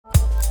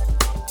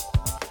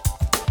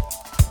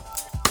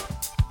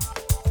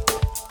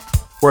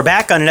We're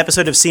back on an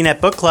episode of CNET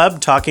Book Club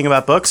talking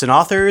about books and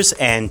authors,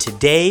 and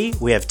today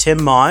we have Tim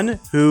Maughan,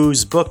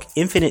 whose book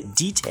Infinite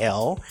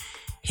Detail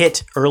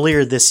hit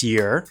earlier this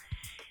year,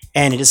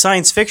 and it is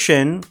science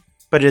fiction,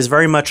 but it is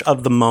very much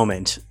of the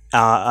moment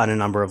on a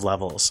number of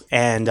levels.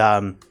 And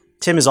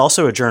Tim is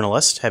also a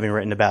journalist, having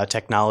written about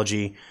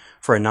technology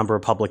for a number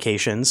of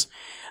publications,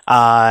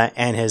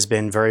 and has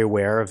been very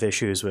aware of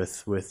issues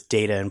with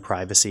data and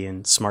privacy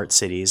and smart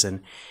cities.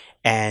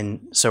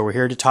 And so we're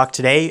here to talk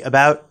today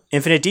about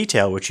Infinite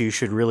Detail, which you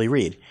should really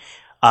read.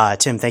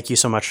 Tim, thank you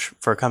so much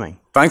for coming.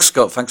 Thanks,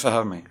 Scott. Thanks for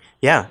having me.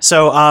 Yeah.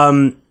 So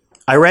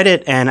I read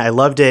it and I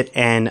loved it.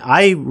 And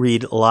I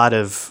read a lot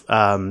of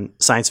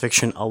science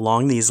fiction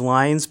along these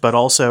lines, but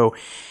also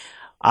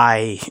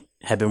I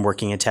have been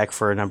working in tech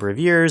for a number of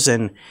years.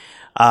 And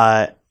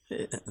the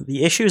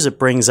issues it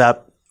brings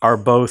up are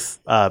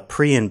both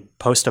pre and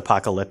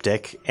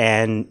post-apocalyptic,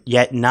 and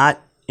yet not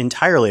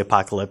entirely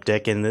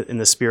apocalyptic in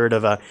the spirit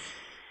of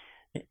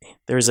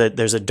there's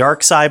a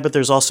dark side, but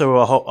there's also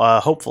a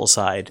hopeful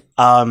side.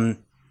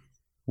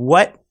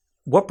 What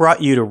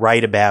brought you to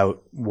write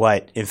about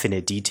what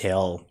Infinite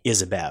Detail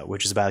is about,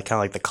 which is about kind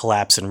of like the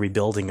collapse and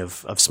rebuilding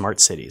of smart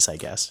cities, I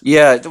guess?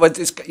 Yeah,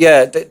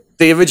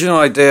 the original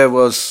idea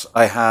was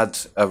I had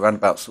around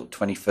about sort of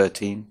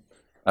 2013,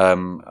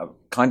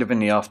 kind of in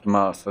the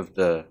aftermath of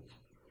the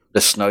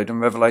Snowden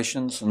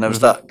revelations, and there was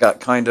that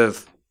kind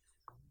of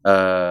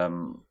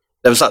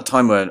there was that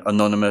time where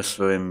Anonymous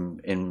were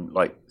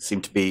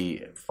seemed to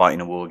be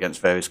fighting a war against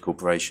various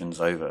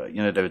corporations over,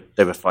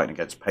 they were fighting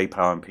against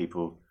PayPal and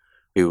people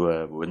who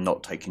were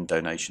not taking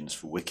donations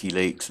for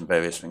WikiLeaks and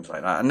various things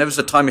like that. And there was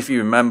a time, if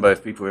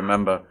people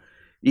remember,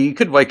 you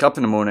could wake up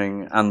in the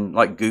morning and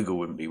like Google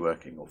wouldn't be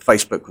working, or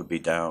Facebook would be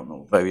down,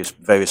 or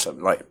various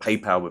like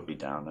PayPal would be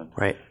down, and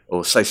right,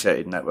 or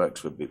associated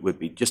networks would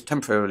be just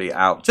temporarily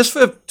out, just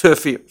for 2 or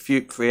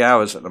 3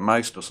 hours at the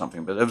most or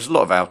something. But there was a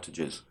lot of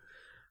outages.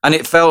 And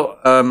it felt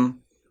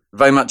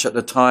very much at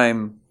the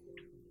time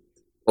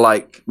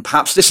like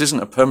perhaps this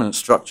isn't a permanent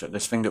structure.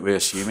 This thing that we're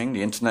assuming,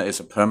 the internet is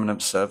a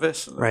permanent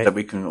service that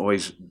we can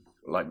always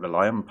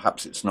rely on.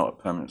 Perhaps it's not a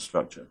permanent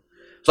structure.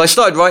 So I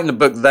started writing the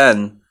book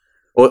then,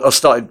 or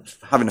started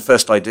having the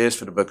first ideas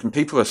for the book. And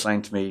people were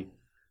saying to me,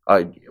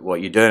 what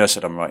are you doing? I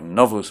said, I'm writing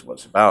novels.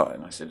 What's it about?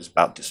 And I said, it's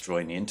about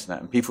destroying the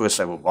internet. And people would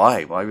say, well,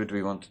 why? Why would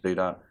we want to do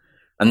that?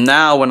 And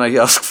now when I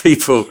ask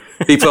people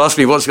ask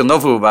me, what's your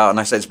novel about? And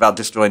I say, it's about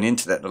destroying the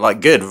internet. They're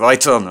like, good,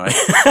 right on, right?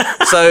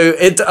 So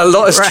a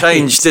lot has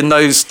changed in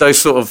those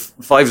sort of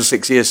 5 or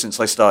 6 years since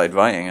I started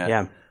writing it.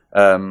 Yeah.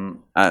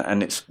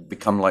 And it's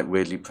become like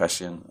weirdly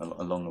prescient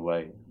along the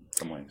way in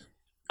some ways.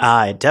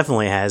 It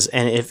definitely has.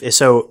 And if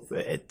so,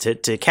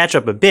 to catch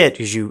up a bit,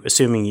 because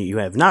assuming you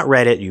have not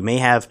read it, you may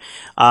have,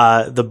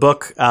 the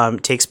book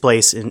takes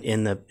place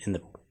in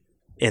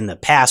the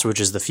past, which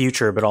is the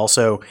future, but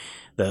also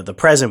the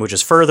present, which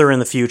is further in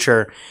the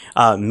future,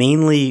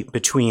 mainly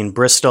between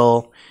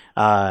Bristol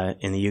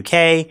in the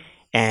UK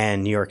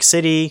and New York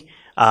City.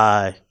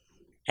 And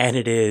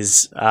it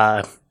is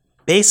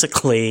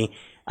basically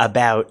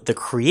about the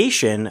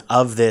creation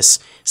of this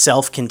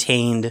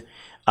self-contained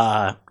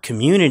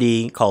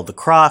community called the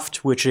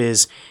Croft, which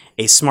is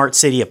a smart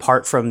city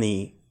apart from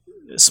the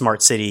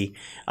smart city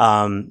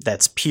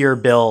that's peer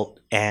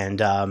built, and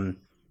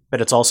but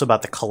it's also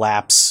about the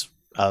collapse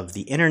of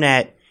the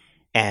internet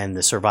and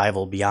the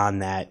survival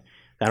beyond that.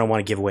 I don't want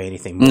to give away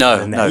anything more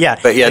than that. No, yeah,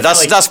 but yeah,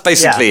 that's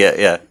basically it.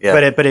 Yeah.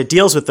 But it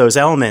deals with those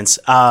elements.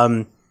 I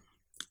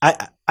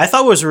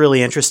thought was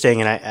really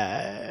interesting,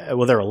 and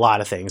well, there are a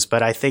lot of things,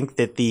 but I think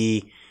that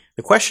the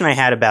question I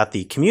had about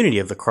the community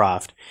of the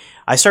Croft,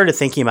 I started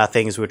thinking about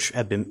things which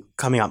have been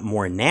coming up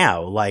more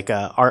now, like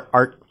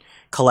art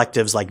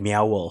collectives like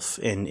Meow Wolf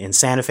in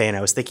Santa Fe, and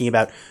I was thinking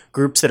about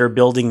groups that are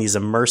building these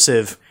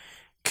immersive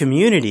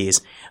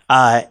communities,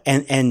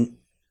 and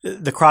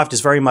the Croft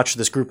is very much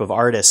this group of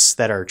artists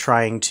that are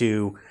trying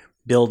to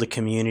build a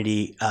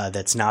community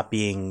that's not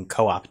being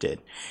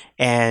co-opted.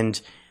 And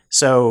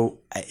so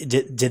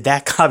did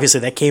that, obviously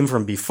that came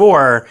from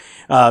before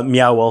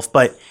Meow Wolf,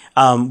 but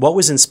what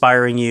was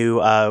inspiring you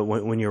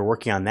when you were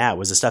working on that?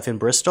 Was the stuff in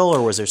Bristol,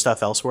 or was there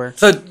stuff elsewhere?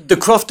 So the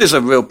Croft is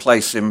a real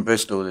place in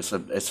Bristol. It's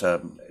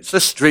a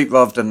street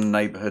rather than a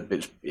neighbourhood,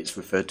 but it's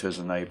referred to as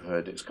a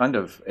neighbourhood. It's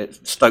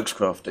Stokes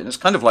Croft, and it's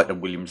kind of like the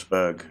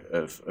Williamsburg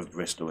of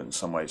Bristol in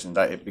some ways, in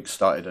that it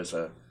started as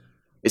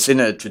it's in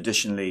a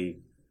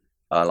traditionally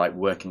like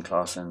working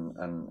class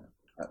and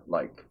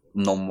like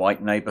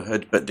non-white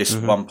neighbourhood, but this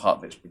one part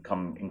of it's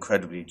become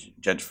incredibly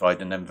gentrified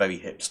and then very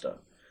hipster.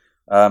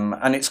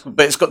 And it's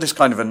got this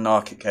kind of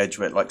anarchic edge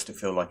where it likes to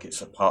feel like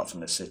it's apart from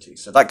the city.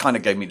 So that kind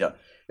of gave me that.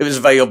 It was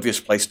a very obvious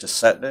place to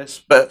set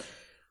this, but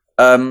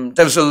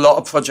there was a lot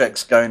of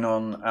projects going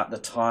on at the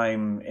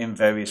time in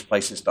various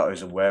places that I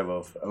was aware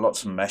of.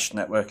 Lots of mesh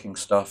networking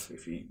stuff,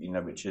 if you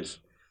know, which is,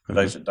 for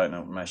those that don't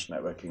know what mesh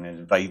networking is,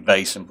 in very,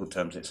 very simple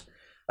terms, it's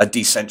a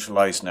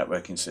decentralized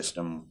networking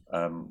system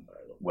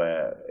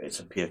where it's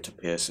a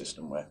peer-to-peer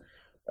system where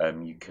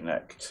you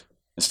connect,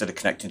 instead of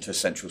connecting to a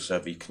central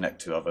server, you connect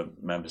to other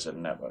members of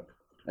the network.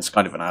 It's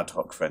kind of an ad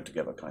hoc thread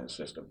together kind of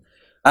system.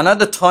 And at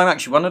the time,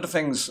 actually, one of the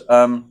things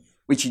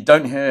which you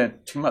don't hear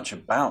too much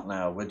about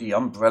now were the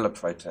umbrella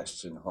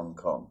protests in Hong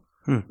Kong,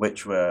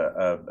 which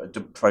were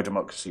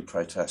pro-democracy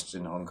protests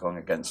in Hong Kong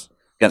against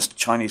the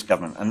Chinese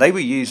government. And they were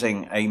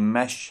using a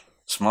mesh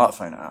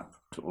smartphone app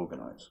to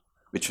organize,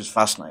 which was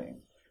fascinating,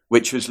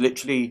 which was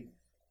literally,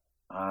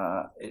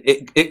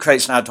 it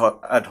creates an ad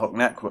hoc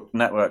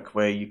network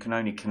where you can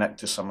only connect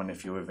to someone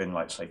if you're within,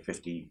 like, say,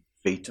 50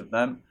 feet of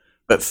them.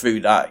 But through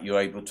that, you're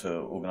able to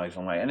organize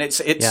online. And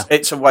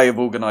it's a way of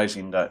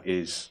organizing that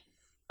is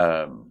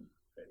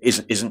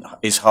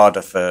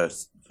harder for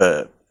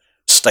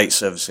state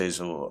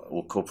services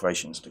or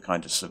corporations to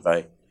kind of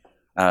survey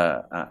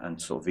and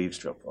sort of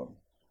eavesdrop on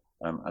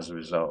as a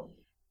result.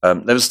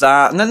 There was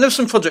that, and then there's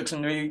some projects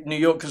in New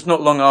York, because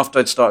not long after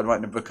I'd started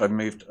writing the book, I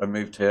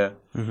moved here,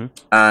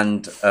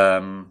 and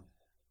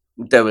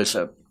there was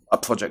a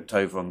project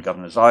over on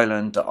Governor's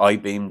Island that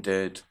iBeam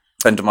did. A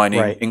friend of mine,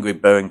 Ingrid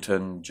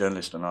Burrington,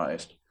 journalist and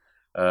artist,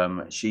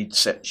 she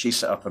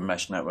set up a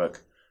mesh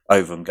network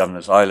over on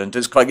Governor's Island.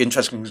 It's quite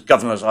interesting because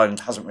Governor's Island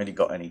hasn't really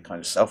got any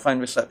kind of cell phone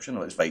reception,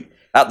 or it's very,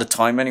 at the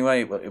time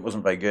anyway, it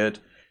wasn't very good.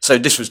 So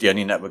this was the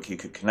only network you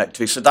could connect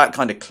to. So that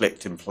kind of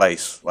clicked in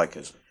place, like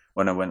as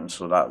when I went and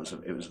saw that,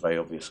 it was a very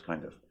obvious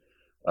kind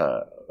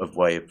of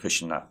way of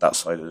pushing that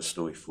side of the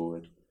story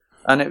forward.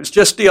 And it was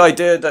just the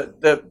idea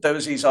that there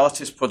was these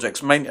artist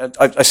projects. Mainly,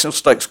 I saw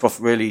Stokescroft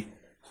really.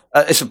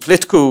 It's a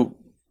political.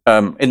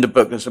 In the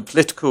book, there's a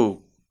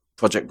political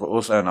project, but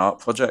also an art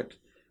project.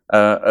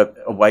 A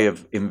way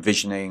of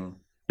envisioning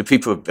the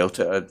people who built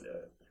it. A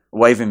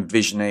way of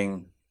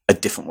envisioning a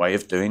different way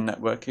of doing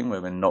networking,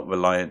 where we're not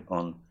reliant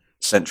on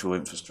central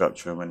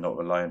infrastructure, and we're not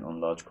reliant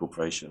on large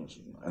corporations,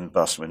 and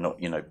thus we're not,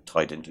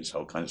 tied into this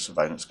whole kind of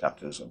surveillance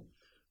capitalism,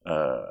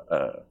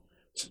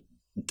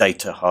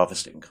 data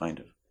harvesting kind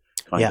of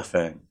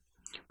thing.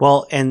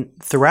 Well, and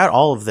throughout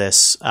all of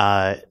this,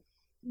 a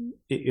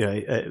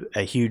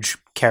huge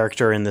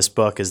character in this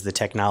book is the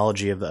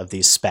technology of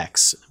these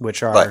specs,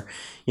 which are,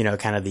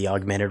 kind of the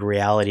augmented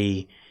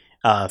reality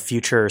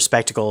future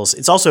spectacles.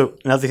 It's also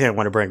another thing I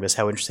want to bring up is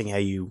how interesting how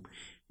you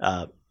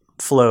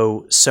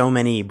flow so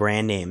many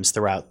brand names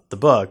throughout the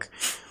book,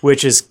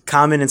 which is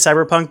common in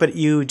cyberpunk, but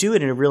you do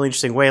it in a really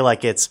interesting way.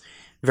 Like, it's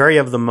very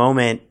of the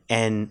moment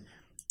and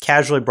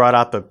casually brought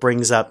up, but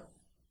brings up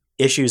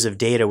issues of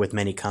data with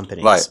many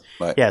companies.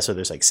 Right. Yeah. So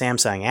there's like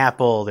Samsung,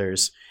 Apple,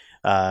 there's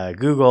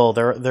Google,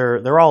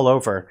 they're all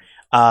over.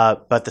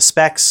 But the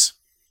specs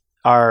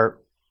are,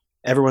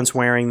 everyone's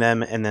wearing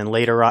them. And then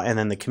later on, and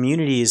then the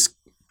community's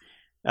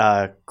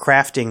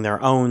crafting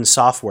their own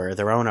software,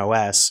 their own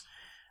OS,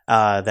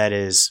 that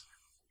is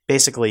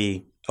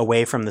basically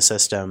away from the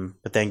system,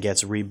 but then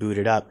gets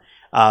rebooted up.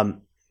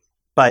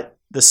 But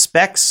the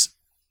specs,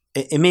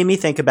 it made me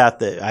think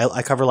about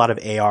I cover a lot of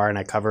AR, and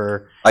I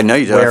know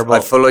you do. I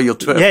follow your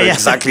Twitter for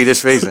exactly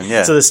this reason.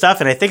 Yeah. So the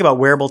stuff, and I think about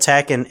wearable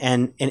tech,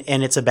 and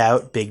it's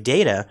about big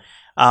data.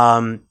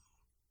 And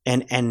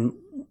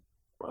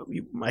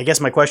I guess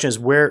my question is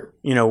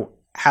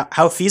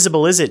how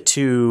feasible is it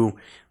to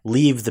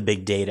leave the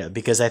big data?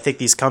 Because I think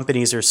these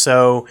companies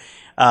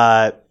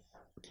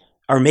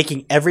are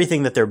making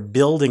everything that they're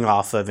building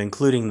off of,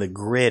 including the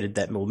grid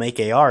that will make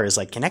AR, is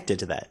like connected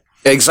to that.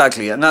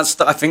 Exactly, and I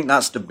think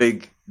that's the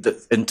big,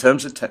 in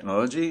terms of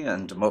technology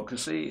and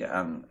democracy,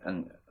 and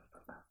I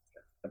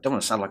don't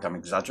want to sound like I'm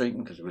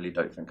exaggerating, because I really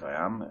don't think I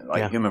am.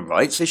 Human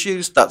rights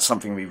issues, that's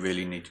something we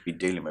really need to be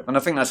dealing with, and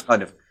I think that's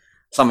kind of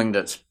something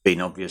that's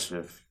been obvious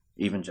with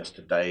even just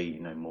today.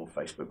 More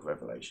Facebook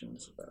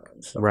revelations about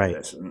and stuff like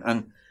this,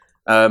 and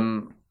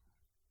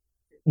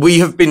we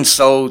have been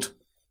sold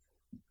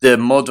the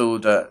model,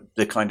 that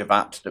the kind of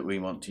apps that we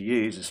want to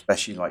use,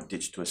 especially like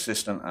digital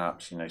assistant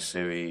apps,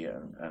 Siri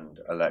and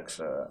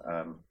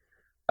Alexa,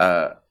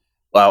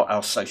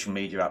 our social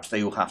media apps,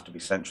 they all have to be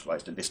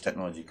centralized, that this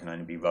technology can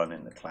only be run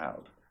in the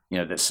cloud.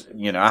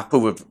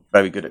 Apple were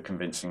very good at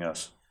convincing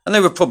us, and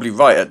they were probably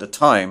right at the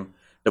time,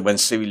 that when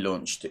Siri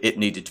launched, it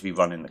needed to be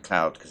run in the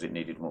cloud because it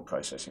needed more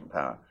processing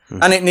power.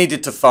 And it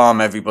needed to farm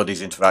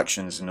everybody's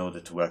interactions in order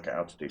to work out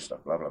how to do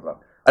stuff, blah, blah, blah.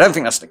 I don't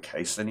think that's the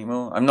case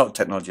anymore. I'm not a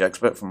technology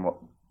expert I'm not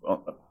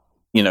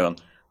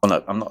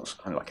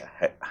kind of like a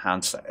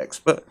handset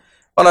expert,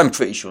 but I'm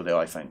pretty sure the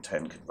iPhone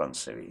 10 could run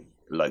Siri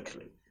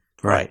locally.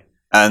 Right.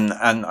 And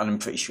I'm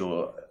pretty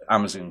sure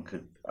Amazon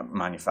could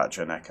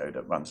manufacture an Echo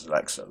that runs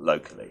Alexa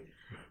locally.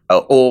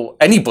 Or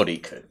anybody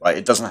could, right?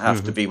 It doesn't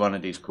have to be one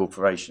of these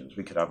corporations.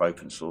 We could have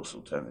open source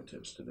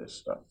alternatives to this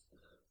stuff.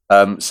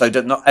 So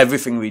that not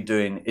everything we're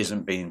doing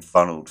isn't being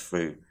funneled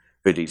through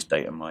these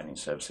data mining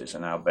services,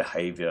 and our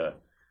behavior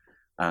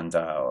and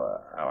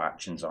our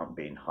actions aren't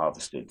being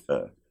harvested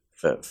for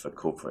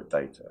corporate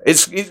data.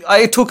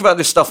 I talk about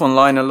this stuff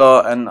online a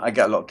lot, and I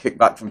get a lot of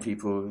kickback from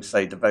people who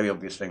say the very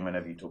obvious thing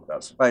whenever you talk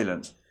about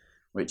surveillance,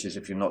 which is,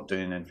 if you're not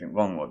doing anything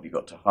wrong, what have you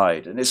got to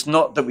hide? And it's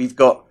not that we've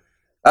got.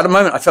 At the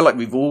moment, I feel like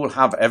we've all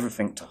have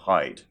everything to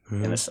hide,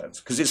 in a sense,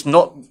 because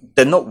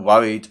they're not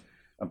worried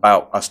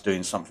about us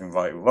doing something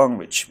right or wrong,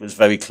 which was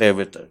very clear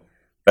with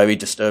very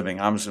disturbing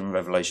Amazon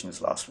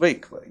revelations last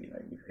week, where you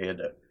hear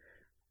that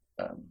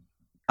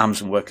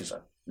Amazon workers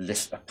are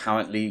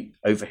apparently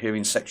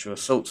overhearing sexual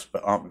assaults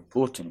but aren't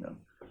reporting them.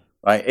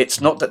 Right? It's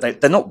not that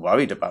they're not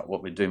worried about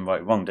what we're doing right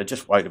or wrong. They're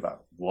just worried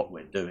about what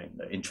we're doing.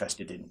 They're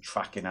interested in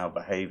tracking our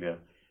behavior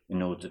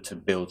in order to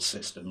build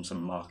systems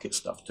and market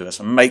stuff to us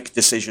and make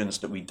decisions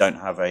that we don't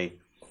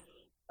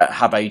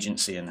have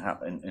agency in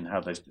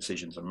how those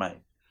decisions are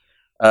made.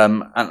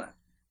 And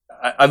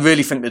I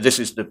really think that this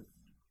is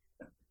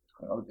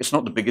it's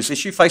not the biggest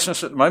issue facing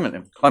us at the moment.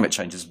 And climate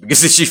change is the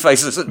biggest issue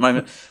facing us at the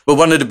moment. But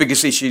one of the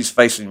biggest issues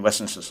facing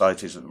Western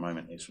societies at the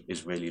moment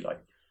is really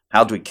like,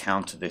 how do we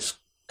counter this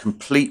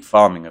complete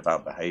farming of our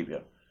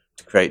behavior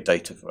to create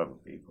data for other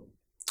people?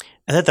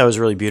 I thought that was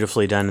really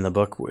beautifully done in the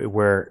book,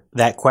 where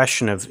that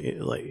question of,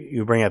 like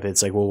you bring up,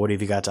 it's like, well, what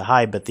have you got to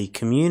hide? But the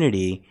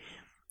community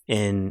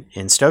in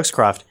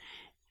Stokescroft,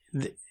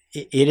 it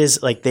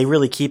is like they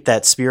really keep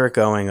that spirit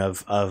going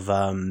of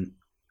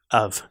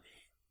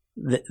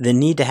the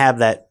need to have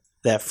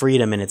that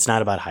freedom, and it's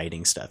not about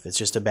hiding stuff. It's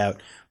just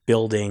about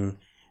building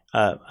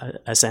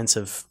a sense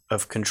of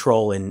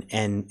control and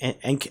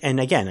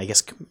again, I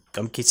guess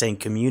I keep saying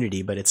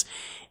community, but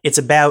it's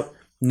about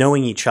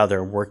knowing each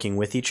other, working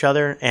with each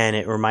other, and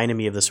it reminded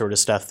me of the sort of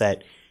stuff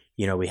that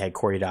we had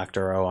Cory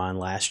Doctorow on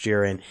last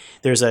year, and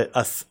there's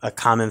a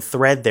common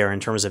thread there in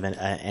terms of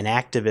an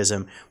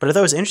activism. But I thought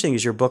it was interesting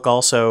is your book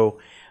also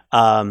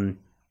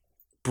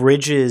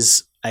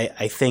bridges,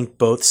 I think,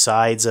 both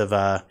sides of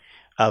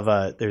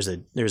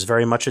there's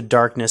very much a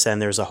darkness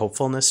and there's a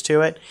hopefulness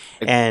to it,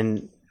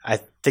 and I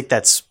think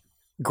that's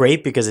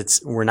great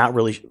because we're not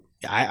really.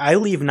 I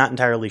leave not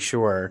entirely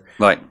sure,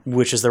 right,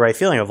 which is the right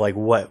feeling of like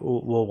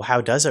how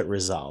does it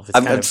resolve?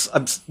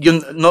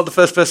 You're not the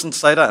first person to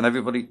say that, and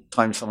every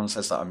time someone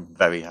says that, I'm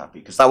very happy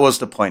because that was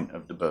the point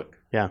of the book.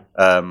 Yeah.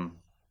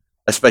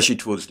 Especially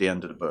towards the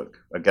end of the book.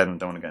 Again, I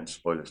don't want to go into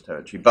spoilers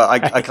territory, but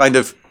I kind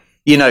of,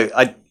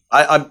 I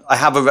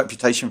have a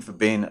reputation for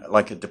being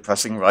like a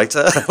depressing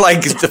writer,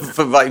 like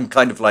for writing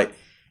kind of like,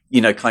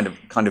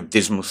 kind of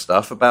dismal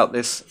stuff about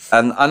this,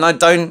 and I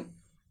don't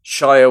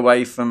shy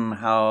away from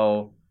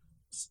how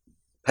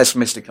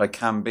pessimistic I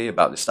can be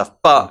about this stuff,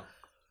 but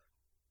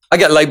I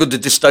get labelled a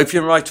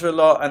dystopian writer a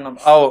lot, and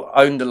I'll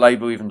own the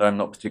label even though I'm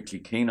not particularly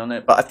keen on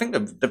it. But I think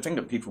the thing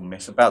that people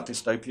miss about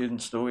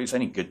dystopian stories,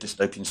 any good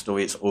dystopian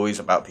story, it's always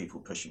about people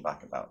pushing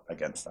back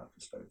against that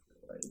dystopia.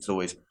 Right? It's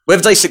always,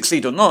 whether they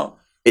succeed or not,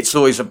 it's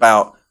always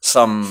about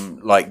some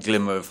like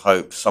glimmer of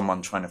hope,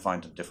 someone trying to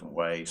find a different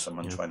way,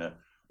 someone trying to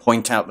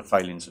point out the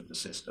failings of the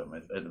system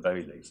at the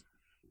very least.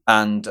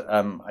 And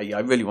I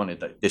really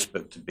wanted this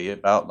book to be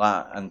about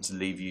that and to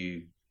leave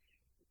you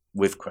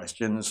with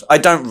questions. I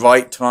don't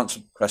write to answer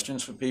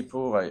questions for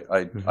people.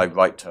 I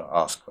write to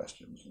ask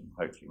questions and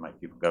hopefully make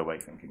people go away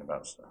thinking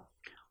about stuff.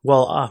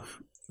 Well,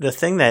 the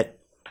thing that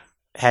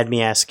had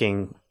me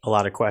asking a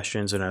lot of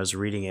questions when I was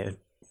reading it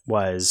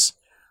was,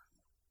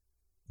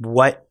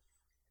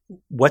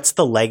 what's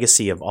the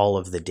legacy of all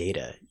of the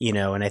data?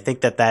 And I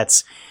think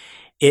that's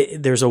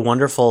it. There's a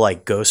wonderful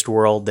like ghost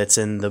world that's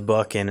in the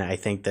book, and I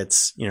think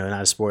that's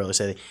not a spoiler,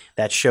 so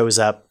that shows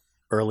up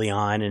early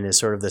on and is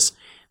sort of this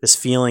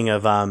feeling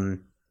of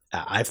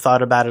I've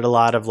thought about it a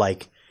lot of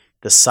like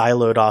the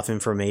siloed off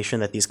information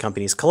that these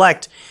companies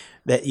collect,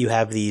 that you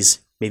have these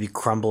maybe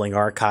crumbling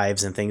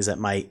archives and things that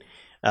might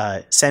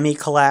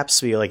semi-collapse,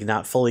 so you're like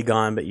not fully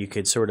gone, but you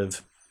could sort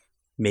of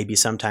maybe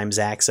sometimes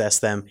access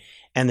them.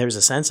 And there's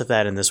a sense of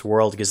that in this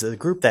world because the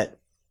group that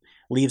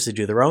leaves to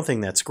do their own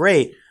thing, that's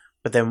great,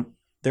 but then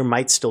there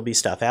might still be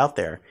stuff out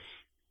there.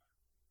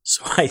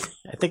 So I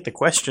think the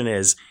question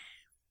is,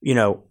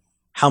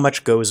 how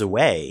much goes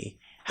away?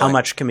 How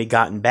much can be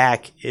gotten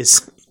back?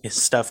 Is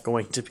stuff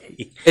going to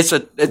be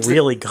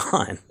really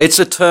gone? It's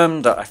a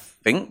term that I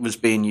think was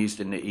being used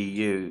in the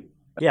EU.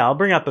 Yeah, I'll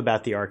bring up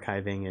about the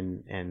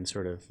archiving and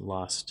sort of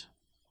lost.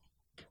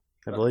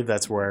 I believe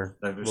that's where.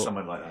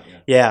 Something like that,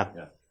 yeah.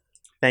 Yeah.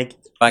 Thank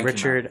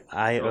Richard,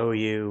 I owe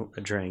you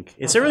a drink.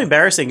 It's really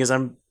embarrassing because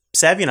I'm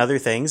savvy in other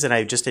things and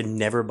I just had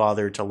never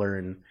bothered to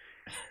learn,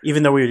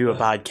 even though we do a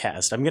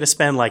podcast. I'm going to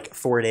spend like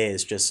 4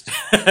 days just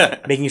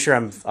making sure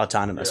I'm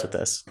autonomous with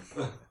this.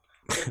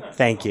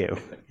 Thank you.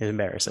 It's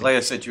embarrassing. Like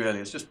I said to you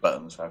earlier, it's just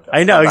buttons.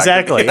 I know,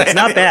 exactly. It's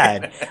not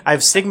bad.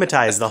 I've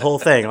stigmatized the whole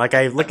thing. Like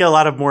I look at a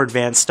lot of more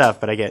advanced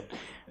stuff, but I get,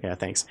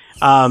 thanks.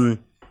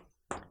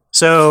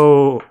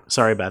 So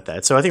sorry about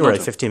that. So I think we're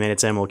like 15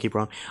 minutes in. We'll keep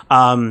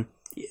rolling.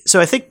 So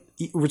I think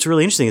what's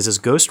really interesting is this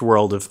ghost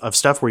world of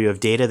stuff where you have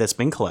data that's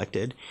been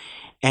collected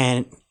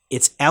and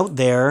it's out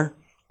there,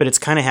 but it's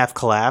kind of half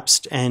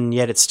collapsed and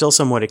yet it's still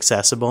somewhat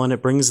accessible. And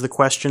it brings the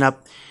question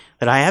up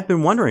that I have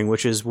been wondering,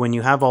 which is when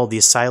you have all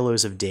these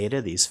silos of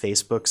data, these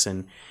Facebooks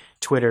and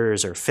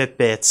Twitters or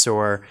Fitbits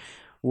or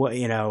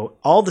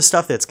all the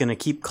stuff that's going to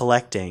keep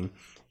collecting,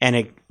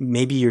 and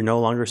maybe you're no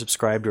longer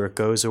subscribed or it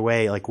goes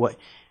away. Like, what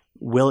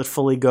will it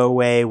fully go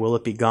away? Will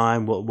it be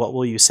gone? What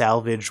will you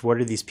salvage? What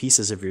are these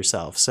pieces of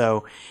yourself?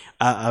 So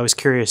I was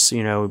curious,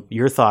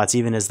 your thoughts,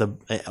 even as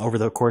over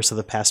the course of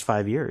the past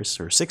 5 years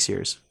or 6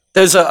 years.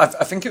 I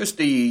think it was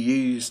the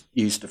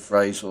used a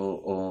phrase,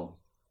 or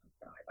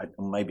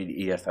maybe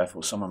the EFF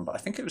or someone, but I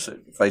think it was a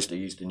phrase they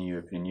used in the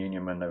European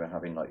Union when they were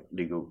having like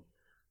legal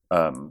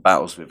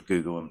battles with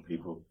Google and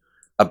people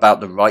about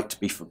the right to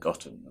be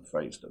forgotten. A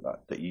phrase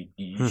that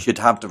you should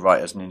have the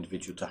right as an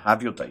individual to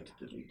have your data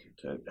deleted,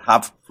 to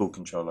have full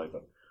control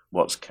over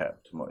what's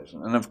kept and what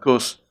isn't. And of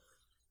course,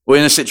 we're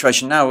in a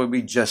situation now where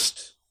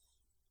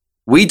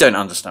we don't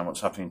understand what's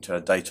happening to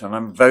our data. And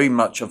I'm very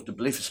much of the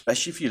belief,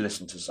 especially if you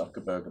listen to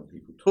Zuckerberg and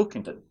people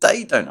talking, that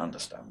they don't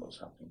understand what's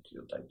happening to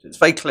your data. It's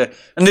very clear.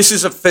 And this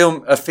is a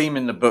theme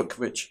in the book,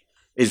 which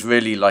is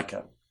really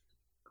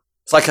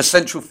it's like a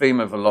central theme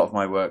of a lot of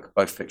my work,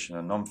 both fiction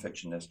and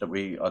non-fiction, is that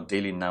we are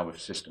dealing now with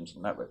systems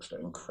and networks that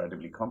are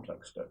incredibly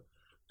complex,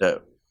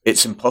 that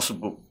it's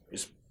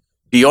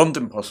beyond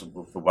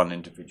impossible for one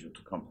individual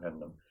to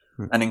comprehend them.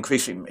 And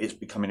increasingly, it's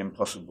becoming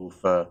impossible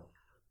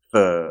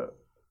for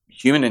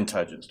human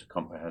intelligence to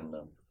comprehend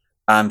them,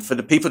 and for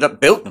the people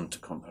that built them to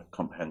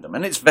comprehend them.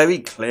 And it's very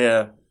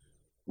clear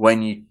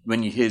when you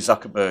hear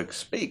Zuckerberg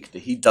speak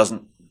that he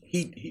doesn't.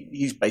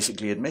 He's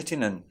basically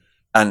admitting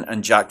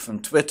and Jack from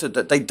Twitter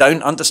that they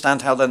don't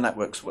understand how their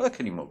networks work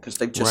anymore, because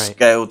they've just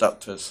scaled up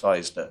to a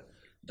size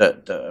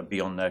that are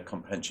beyond their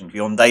comprehension,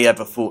 beyond they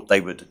ever thought they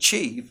would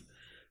achieve,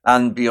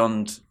 and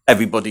beyond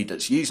everybody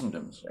that's using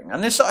them.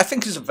 And this, I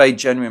think, is a very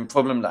genuine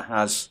problem that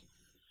has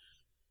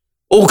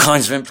all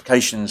kinds of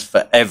implications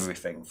for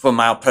everything, from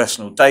our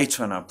personal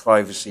data and our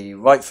privacy,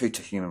 right through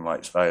to human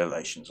rights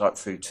violations, right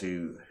through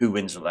to who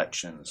wins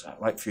elections,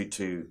 right through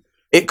to...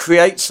 It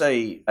creates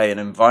an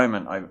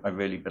environment, I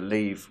really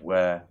believe,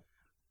 where...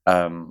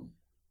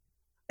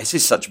 this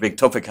is such a big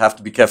topic, I have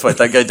to be careful I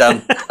don't go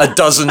down a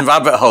dozen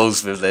rabbit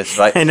holes with this,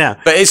 right? I know.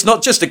 But it's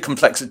not just the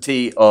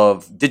complexity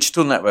of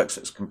digital networks,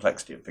 it's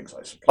complexity of things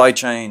like supply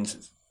chains,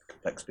 it's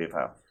complexity of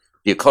how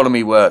the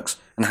economy works,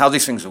 and how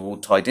these things are all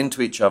tied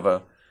into each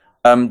other.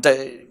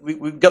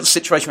 We've got a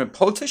situation where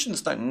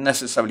politicians don't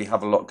necessarily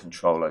have a lot of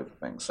control over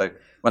things. So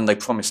when they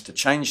promise to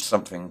change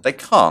something, they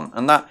can't.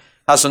 And that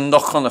has a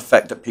knock-on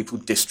effect that people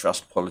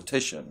distrust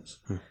politicians.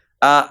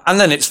 And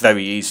then it's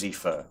very easy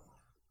for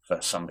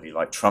somebody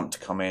like Trump to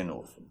come in,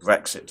 or for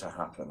Brexit to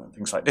happen and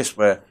things like this,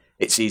 where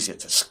it's easier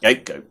to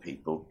scapegoat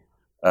people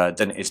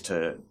than it is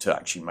to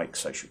actually make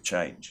social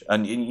change.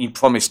 And you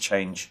promise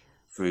change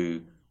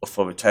through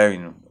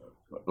authoritarian,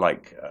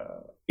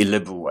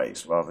 illiberal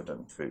ways, rather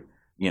than through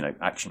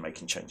actually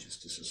making changes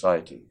to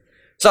society.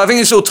 So I think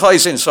this all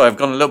ties in. Sorry, I've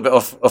gone a little bit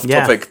off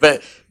topic,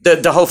 but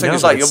the whole thing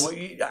is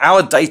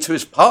our data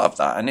is part of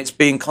that, and it's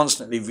being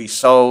constantly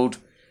resold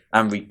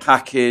and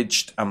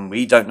repackaged, and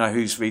we don't know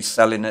who's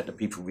reselling it. The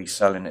people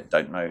reselling it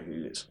don't know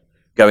who it's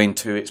going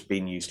to. It's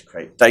being used to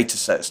create data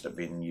sets that are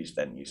being used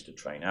to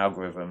train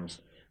algorithms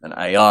and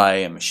AI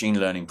and machine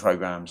learning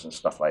programs and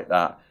stuff like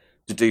that,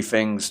 to do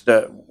things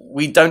that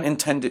we don't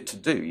intend it to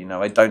do.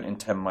 I don't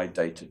intend my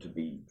data to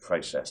be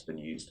processed and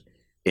used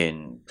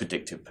in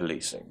predictive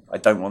policing. I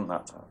don't want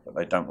that to happen.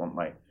 I don't want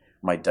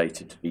my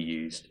data to be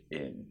used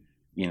in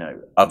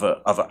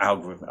other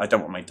algorithms. I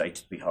don't want my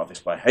data to be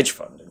harvested by a hedge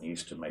fund and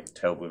used to make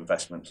terrible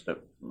investments that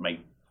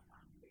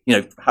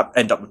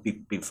end up with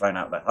people being thrown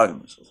out of their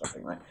homes or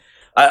something, right?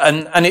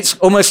 And it's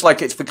almost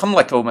like it's become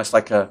almost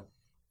like a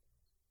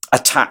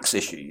tax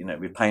issue.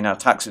 We're paying our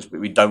taxes, but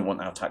we don't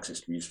want our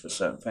taxes to be used for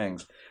certain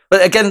things.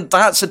 But again,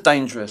 that's a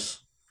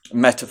dangerous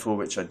metaphor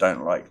which I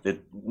don't like. The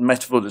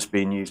metaphor that's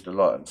being used a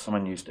lot, and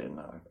someone used it in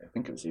I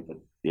think it was either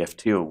the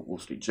FT or Wall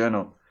Street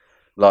Journal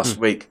last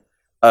week,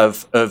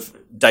 of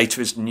data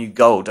is the new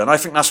gold. And I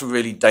think that's a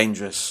really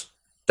dangerous.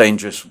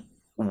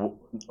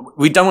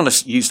 We don't want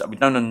to use that. We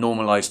don't want to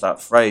normalize that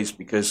phrase,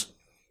 because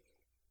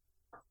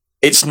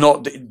it's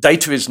not,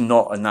 data is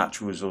not a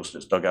natural resource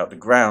that's dug out the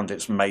ground.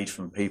 It's made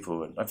from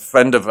people. A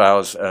friend of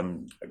ours,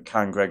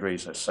 Karen Gregory,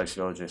 is a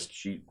sociologist.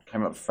 She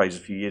came up with a phrase a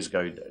few years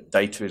ago: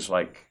 data is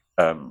like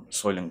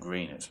Soylent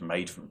Green. It's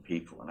made from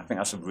people. And I think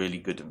that's a really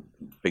good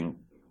thing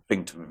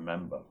to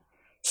remember.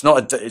 It's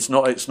not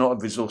a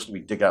resource that we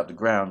dig out the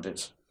ground.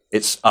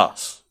 It's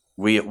us.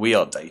 We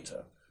are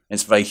data.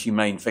 It's a very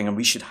humane thing, and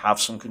we should have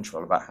some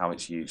control about how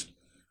it's used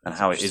and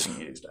how it isn't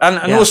used.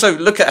 And also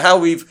look at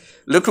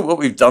what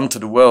we've done to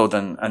the world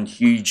and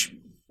huge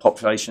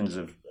populations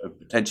of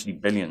potentially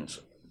billions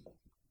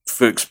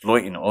for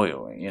exploiting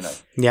oil,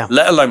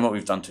 let alone what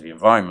we've done to the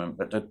environment,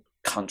 but the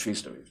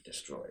countries that we've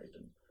destroyed,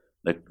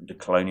 and the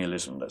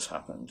colonialism that's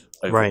happened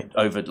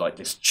over like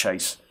this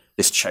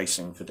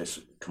chasing for this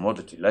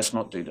commodity. Let's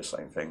not do the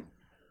same thing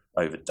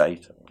over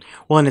data.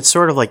 Well, and it's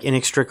sort of like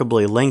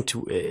inextricably linked,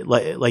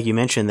 like you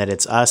mentioned, that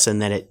it's us,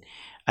 and that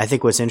I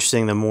think what's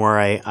interesting, the more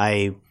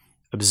I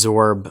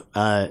absorb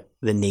the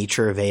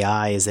nature of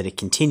AI, is that it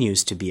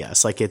continues to be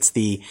us. Like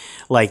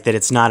that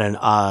it's not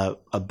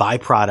a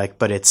byproduct,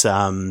 but it's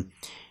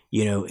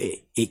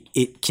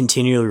it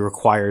continually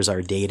requires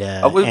our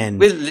data. We're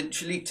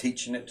literally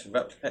teaching it to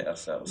replicate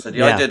ourselves. So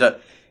the idea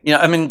that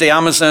the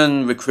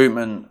Amazon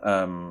recruitment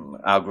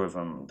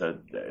algorithm,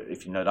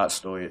 if you know that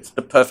story, it's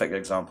the perfect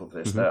example of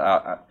this.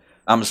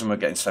 Amazon were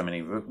getting so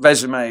many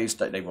resumes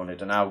that they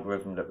wanted an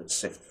algorithm that would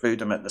sift through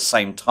them. At the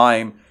same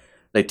time,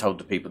 they told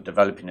the people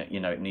developing it,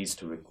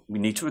 we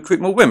need to recruit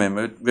more women.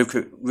 We're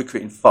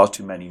recruiting far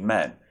too many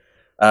men.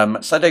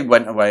 So they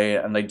went away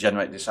and they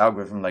generated this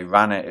algorithm. They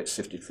ran it. It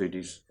sifted through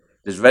these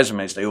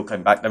resumes. They all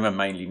came back. They were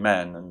mainly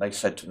men. And they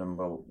said to them,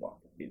 well,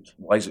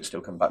 why is it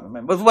still coming back with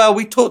men? Well,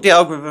 we taught the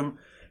algorithm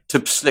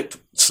to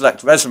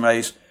select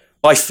resumes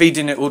by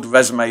feeding it all the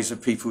resumes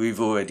of people we've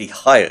already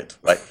hired,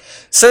 right?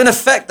 So in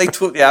effect, they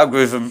taught the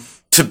algorithm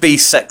to be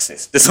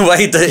sexist. There's a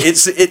way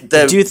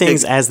that do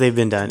things as they've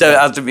been done.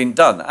 As they've been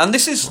done. And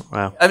this is,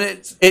 wow. I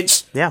mean,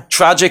 it's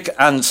tragic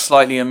and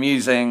slightly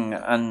amusing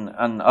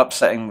and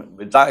upsetting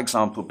with that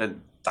example, but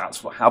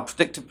that's how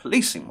predictive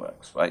policing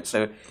works, right?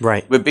 So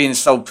we're being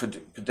sold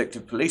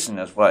predictive policing.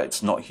 That's why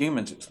it's not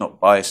humans, it's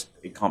not biased,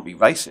 it can't be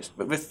racist,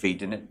 but we're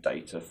feeding it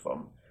data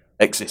from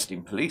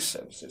existing police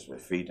services. We're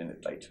feeding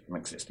it data from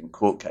existing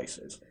court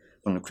cases,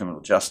 from the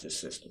criminal justice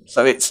system.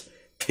 So it's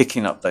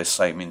picking up those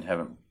same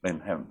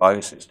inherent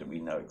biases that we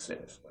know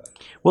exist.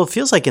 Well, it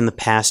feels like in the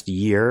past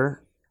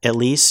year, at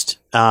least,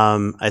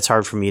 it's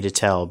hard for me to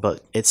tell,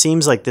 but it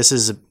seems like this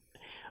is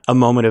a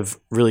moment of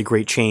really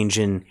great change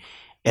in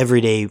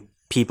everyday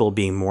people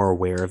being more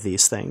aware of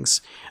these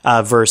things,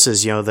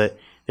 versus, that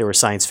there were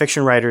science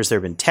fiction writers, there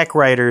have been tech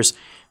writers,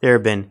 there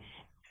have been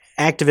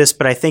activists,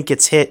 but I think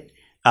it's hit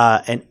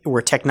and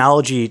where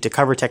technology, to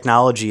cover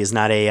technology is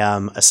not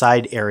a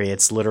side area,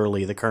 it's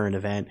literally the current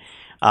event.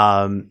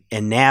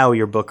 And now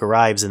your book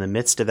arrives in the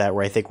midst of that,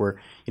 where I think we're,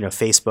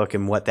 Facebook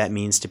and what that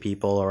means to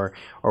people,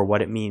 or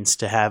what it means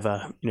to have,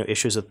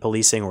 issues with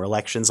policing or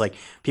elections. Like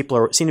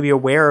people seem to be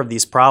aware of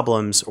these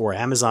problems, or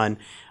Amazon,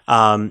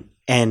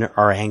 and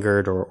are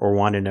angered or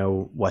want to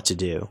know what to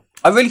do.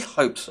 I really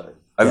hope so.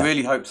 I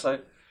really hope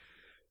so.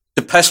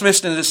 The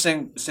pessimist and the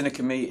cynic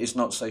in me is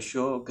not so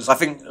sure, because I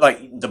think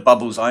like the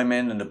bubbles I'm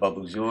in and the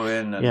bubbles you're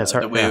in and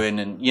that we're in,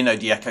 and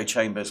the echo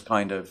chambers,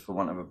 kind of, for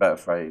want of a better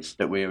phrase,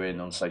 that we're in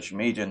on social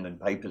media and the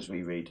papers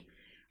we read,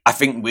 I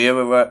think we're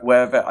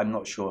aware of it. I'm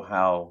not sure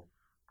how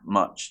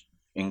much,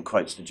 in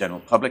quotes, the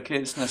general public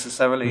is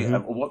necessarily, or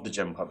what the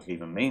general public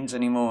even means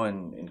anymore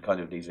in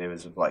kind of these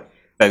areas of like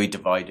very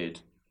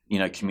divided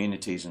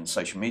communities and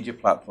social media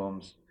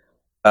platforms.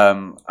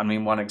 I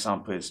mean, one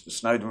example is the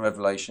Snowden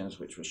revelations,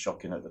 which was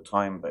shocking at the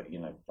time, but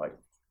like,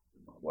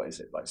 what is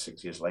it, like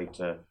 6 years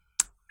later,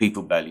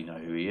 people barely know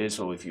who he is.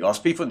 Or if you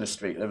ask people in the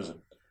street,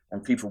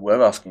 and people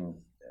were asking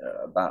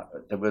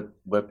there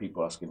were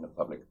people asking the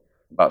public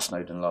about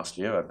Snowden last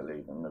year, I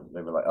believe, and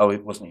they were like, "Oh,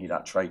 wasn't he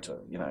that traitor?"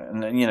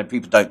 And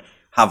people don't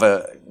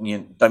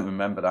don't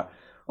remember that.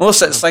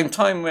 Also, at the same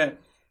time, we're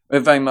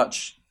very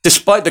much,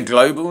 despite the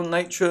global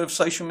nature of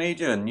social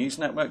media and news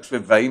networks, we're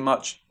very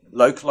much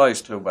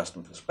localized to a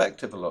Western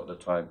perspective a lot of the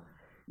time.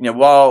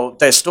 While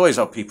their stories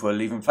are people are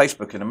leaving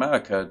Facebook in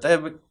America,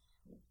 they're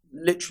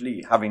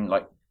literally having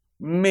like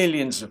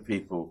millions of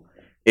people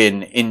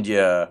in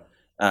India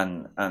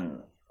and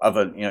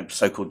other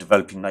so-called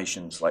developing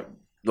nations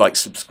like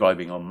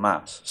subscribing en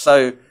masse.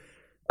 So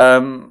I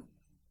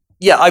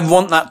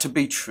want that to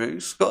be true,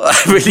 Scott.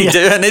 I really do,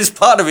 and it's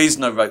part of the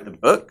reason I wrote the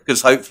book,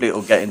 because hopefully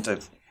it'll get into,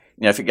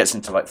 if it gets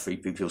into like free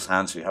people's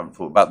hands who haven't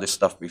thought about this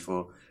stuff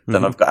before,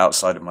 then I've got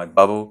outside of my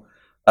bubble.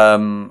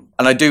 And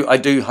I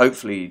do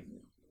hopefully,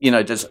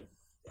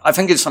 I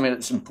think it's something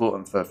that's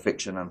important for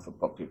fiction and for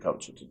popular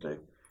culture to do,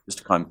 is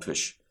to kind of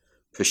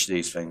push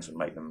these things and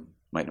make them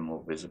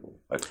more visible,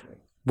 hopefully.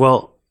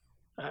 Well,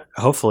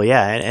 hopefully,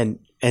 yeah.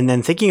 And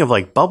then thinking of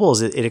like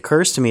bubbles, it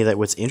occurs to me that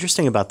what's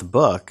interesting about the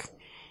book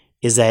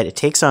is that it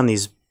takes on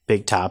these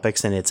big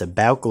topics and it's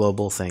about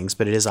global things,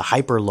 but it is a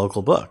hyper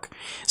local book.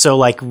 So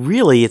like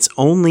really it's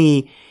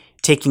only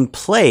taking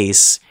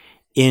place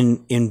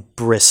in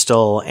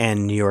Bristol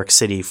and New York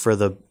City for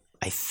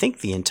I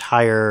think the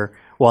entire,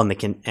 and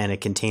a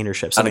container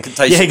ship. So, and a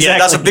container ship. Yeah,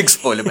 that's a big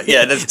spoiler, but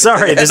yeah.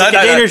 Sorry, there's a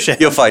container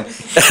ship. You're fine.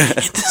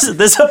 This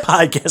is a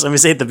podcast. Let me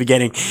say at the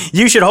beginning.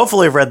 You should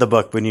hopefully have read the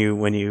book when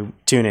you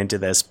tune into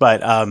this.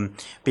 But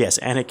yes,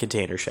 and a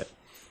container ship.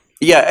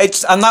 Yeah,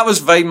 and that was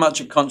very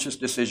much a conscious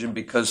decision,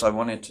 because I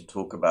wanted to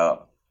talk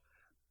about,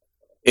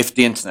 if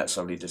the internet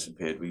suddenly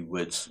disappeared, we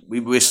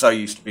were so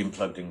used to being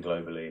plugged in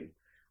globally.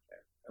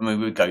 I mean,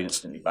 we would go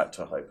instantly back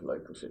to a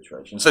hyper-local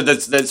situation. So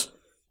there's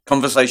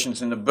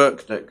conversations in the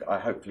book that I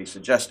hopefully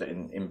suggest that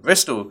in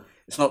Bristol,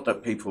 it's not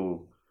that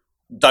people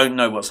don't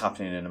know what's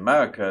happening in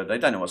America. They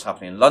don't know what's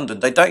happening in London.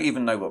 They don't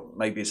even know what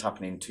maybe is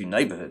happening 2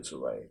 neighborhoods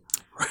away.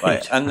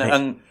 Right.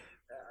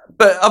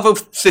 But other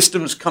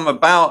systems come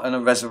about and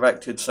are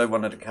resurrected. So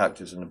one of the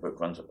characters in the book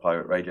runs a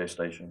pirate radio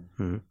station.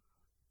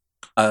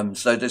 Mm-hmm.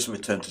 So there's a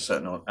return to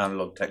certain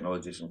analog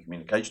technologies and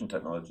communication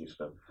technologies.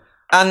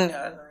 And,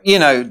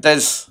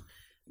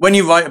 when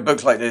you write a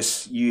book like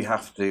this,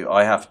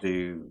 I have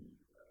to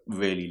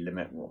really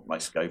limit what my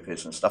scope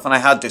is and stuff. And I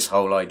had this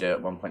whole idea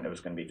at one point, there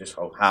was going to be this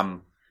whole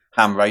ham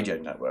radio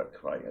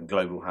network, right? A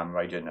global ham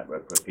radio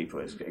network where people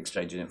are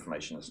exchanging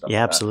information and stuff. Yeah,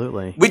 like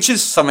absolutely. That, which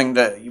is something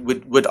that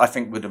would I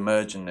think would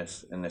emerge in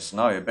this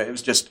scenario. But it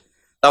was just,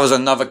 that was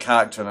another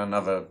character and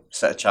another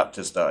set of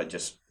chapters that I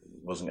just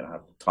wasn't going to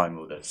have the time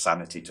or the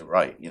sanity to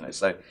write,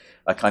 So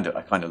I kind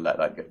of let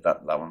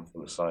that one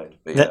fall aside.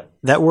 But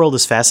that world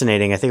is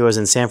fascinating. I think it was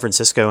in San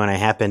Francisco, and I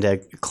happened to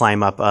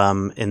climb up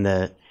in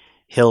the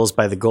hills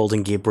by the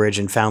Golden Gate Bridge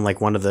and found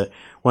like one of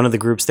the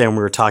groups there, and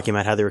we were talking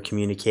about how they were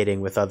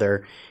communicating with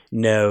other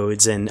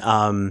nodes. And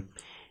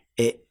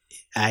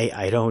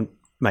I don't.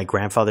 My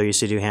grandfather used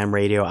to do ham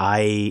radio.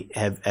 I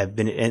have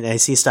been, and I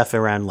see stuff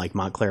around like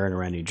Montclair and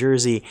around New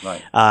Jersey.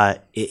 Right.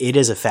 It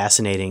is a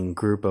fascinating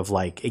group of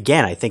like,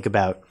 again, I think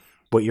about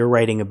what you're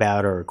writing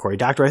about, or Cory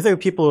Doctorow. I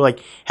think people who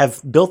like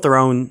have built their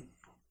own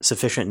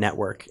sufficient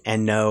network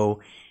and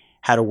know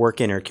how to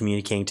work in or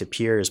communicating to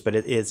peers. But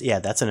it is,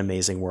 that's an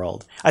amazing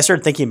world. I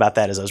started thinking about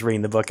that as I was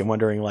reading the book and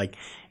wondering like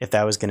if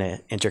that was going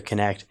to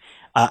interconnect.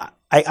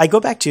 I go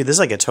back to, this is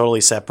like a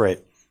totally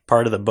separate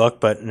part of the book,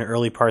 but an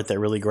early part that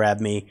really grabbed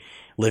me,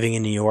 living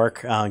in New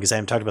York, because I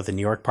haven't talked about the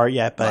New York part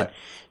yet, but right.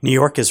 New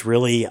York is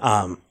really,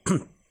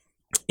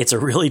 it's a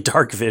really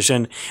dark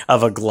vision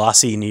of a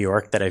glossy New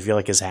York that I feel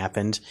like has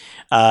happened,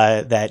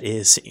 that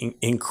is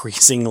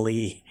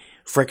increasingly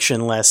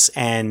frictionless.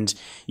 And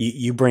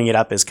you bring it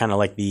up as kind of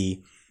like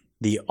the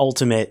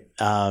ultimate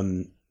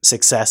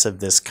success of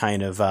this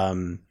kind of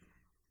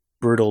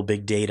brutal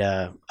big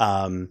data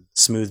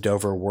smoothed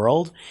over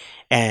world.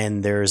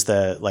 And there's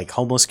the like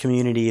homeless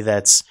community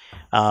that's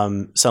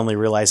suddenly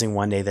realizing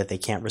one day that they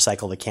can't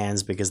recycle the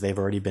cans because they've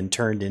already been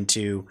turned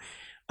into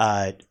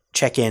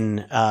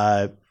check-in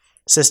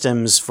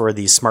systems for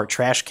these smart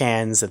trash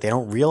cans that they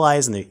don't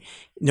realize, and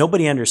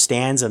nobody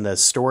understands, and the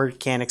store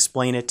can't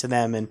explain it to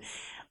them. And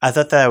I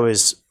thought that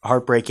was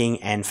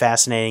heartbreaking and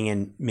fascinating,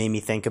 and made me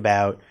think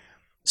about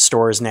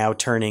stores now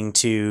turning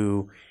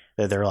to,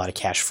 there are a lot of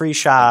cash-free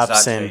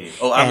shops. Exactly.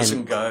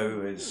 Amazon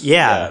Go is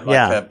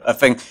a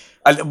thing.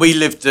 We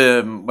lived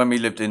when we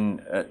lived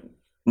in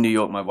New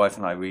York. My wife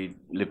and I, we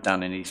lived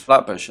down in East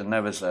Flatbush, and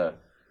there was a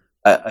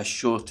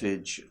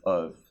shortage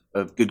of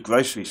good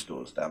grocery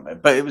stores down there.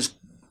 But it was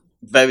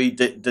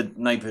the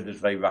neighborhood was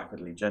very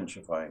rapidly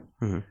gentrifying,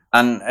 mm-hmm.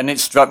 and it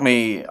struck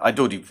me. I'd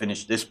already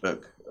finished this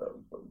book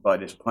by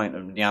this point,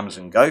 and the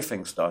Amazon Go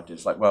thing started.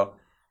 It's like, well,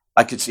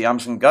 I could see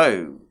Amazon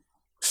Go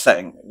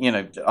setting,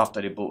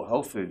 after they bought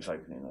Whole Foods,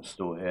 opening a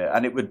store here,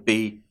 and it would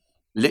be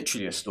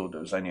literally a store that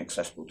was only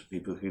accessible to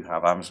people who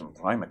have Amazon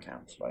Prime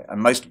accounts, right?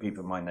 And most of the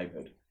people in my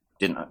neighborhood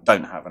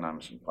don't have an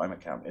Amazon Prime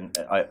account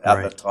at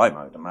the time,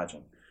 I would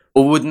imagine,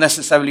 or would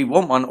necessarily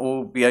want one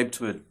or be able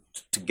to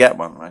get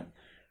one, right?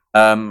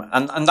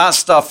 And that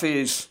stuff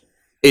is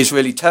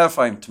really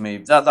terrifying to me.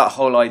 That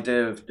whole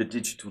idea of the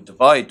digital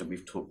divide that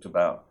we've talked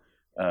about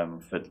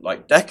for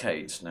like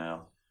decades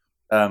now.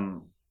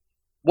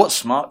 What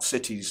smart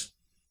cities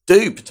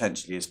do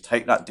potentially is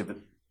take that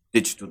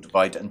digital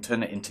divide and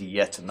turn it into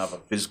yet another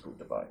physical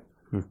divide,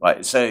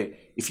 right? So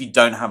if you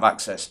don't have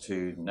access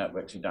to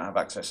networks, you don't have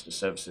access to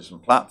services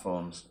and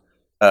platforms,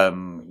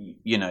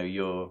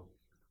 you're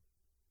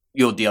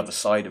the other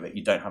side of it.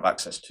 You don't have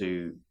access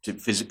to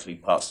physically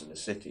parts of the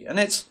city. And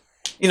it's,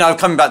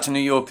 coming back to New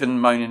York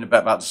and moaning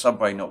about the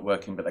subway not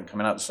working, but then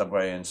coming out the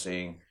subway and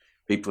seeing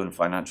people in the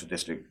financial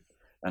district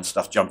and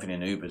stuff jumping in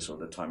Ubers all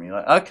the time. You're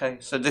like, okay,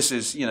 so this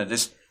is,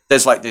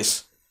 there's like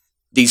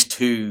these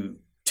two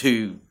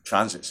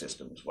transit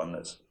systems, one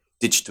that's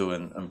digital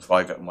and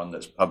private, and one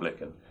that's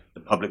public, and the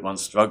public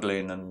one's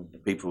struggling, and the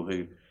people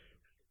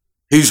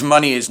whose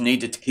money is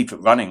needed to keep it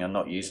running are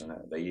not using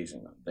it. They're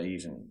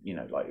using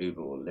like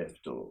Uber or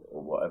Lyft or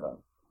whatever,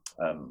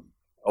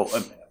 or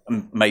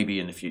maybe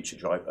in the future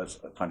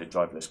a kind of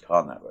driverless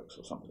car networks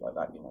or something like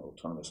that.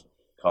 Autonomous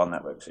car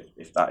networks,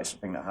 if that is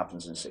something that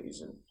happens in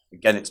cities. And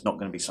again, it's not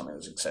going to be something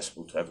that's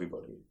accessible to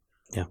everybody.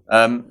 Yeah.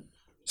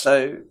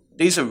 So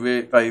these are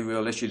very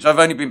real issues. I've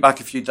only been back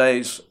a few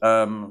days.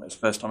 It's the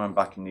first time I'm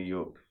back in New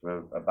York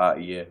for about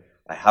a year.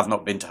 I have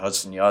not been to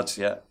Hudson Yards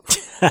yet.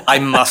 I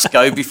must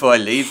go before I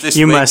leave this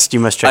week. You must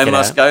check it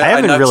out. Go. I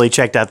haven't really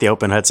checked out the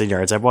open Hudson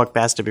Yards. I've walked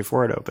past it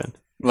before it opened.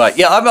 Right,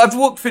 yeah, I've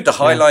walked through the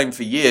High Line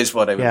for years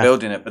while they were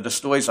building it, but the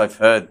stories I've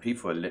heard,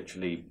 people are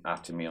literally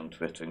after me on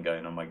Twitter and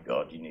going, "Oh my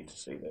God, you need to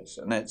see this,"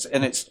 and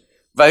it's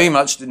very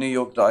much the New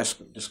York that I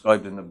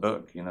described in the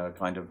book. A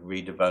kind of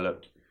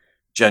redeveloped,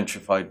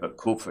 gentrified but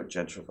corporate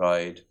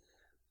gentrified,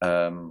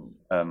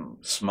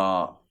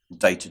 smart,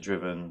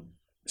 data-driven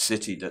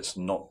city that's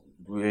not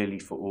really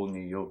for all New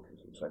Yorkers.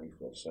 It's only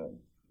for a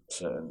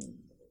certain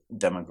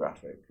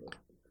demographic of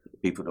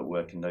people that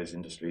work in those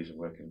industries and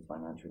work in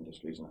financial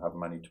industries and have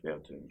money to be able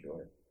to enjoy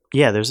it.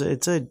 Yeah,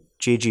 it's a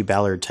J.G.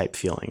 Ballard type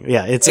feeling.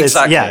 Yeah,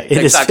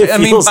 exactly. I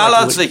mean,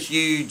 Ballard's a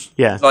huge,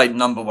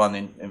 number one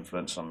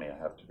influence on me. I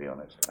have to be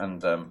honest.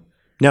 And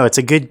no, it's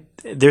a good.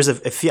 There's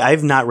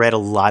I've not read a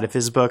lot of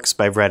his books,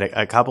 but I've read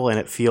a couple, and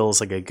it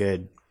feels like a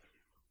good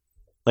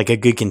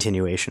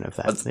continuation of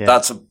that.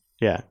 That's a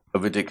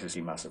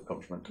ridiculously massive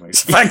compliment to me.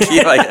 So thank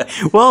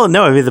you. Well,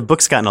 no, I mean the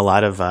book's gotten a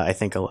lot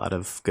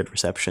of good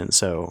reception.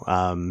 So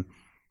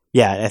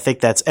I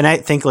think I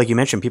think like you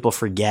mentioned, people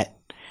forget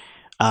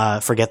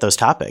those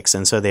topics,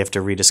 and so they have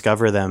to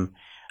rediscover them.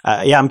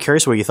 I'm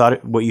curious what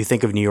you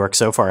think of New York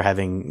so far,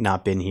 having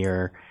not been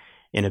here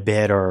in a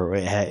bit, or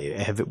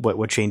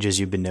what changes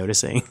you've been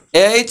noticing?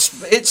 Yeah,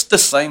 it's the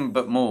same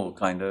but more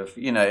kind of.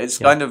 It's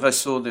kind of I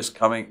saw this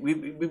coming.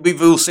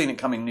 We've all seen it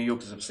coming. New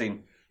Yorkers have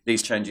seen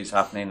these changes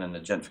happening, and the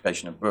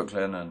gentrification of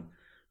Brooklyn, and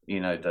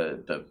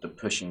the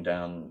pushing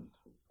down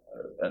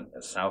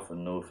south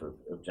and north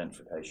of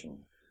gentrification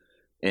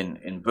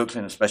in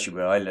Brooklyn, especially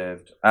where I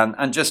lived,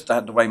 and just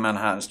the way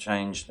Manhattan's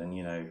changed, and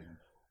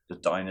the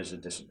diners are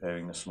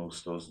disappearing, the small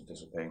stores are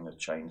disappearing, the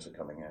chains are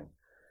coming in.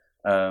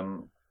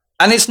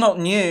 And it's not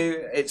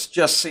new. It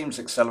just seems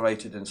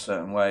accelerated in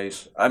certain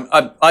ways.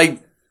 I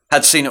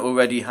had seen it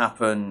already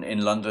happen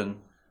in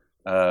London,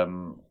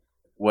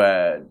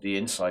 where the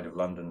inside of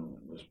London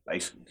was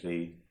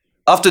basically,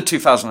 after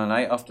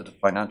 2008, after the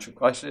financial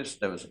crisis,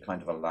 there was a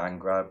kind of a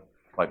land grab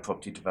by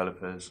property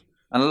developers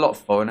and a lot of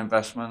foreign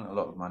investment, a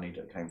lot of money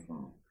that came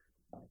from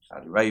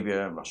Saudi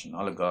Arabia, Russian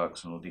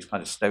oligarchs, and all these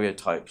kind of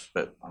stereotypes,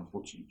 but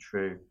unfortunately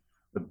true.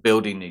 But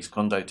building these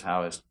condo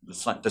towers,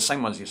 the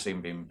same ones you're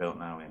seeing being built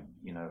now in,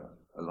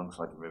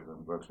 alongside the river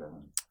in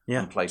Brooklyn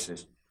and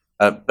places,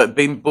 but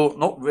being bought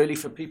not really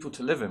for people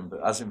to live in,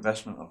 but as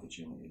investment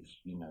opportunities,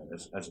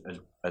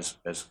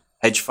 as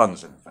hedge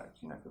funds, in effect,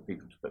 for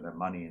people to put their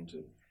money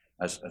into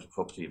as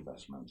property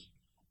investments,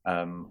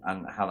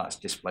 and how that's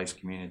displaced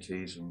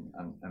communities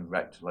and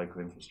wrecked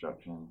local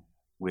infrastructure in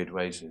weird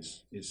ways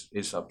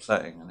is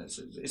upsetting, and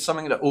it's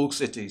something that all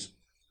cities,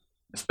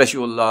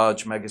 especially all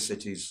large mega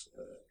cities,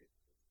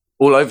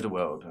 all over the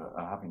world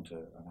are having to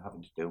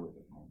deal with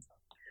it.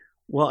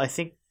 Well, I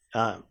think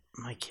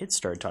my kids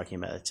started talking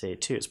about it today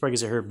too. It's probably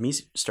because I heard me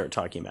start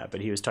talking about it, but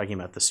he was talking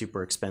about the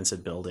super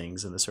expensive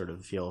buildings and the sort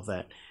of feel of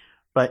that.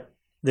 But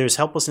there's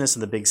helplessness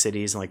in the big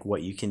cities and like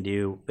what you can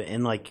do. But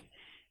and like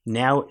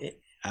now,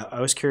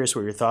 I was curious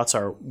what your thoughts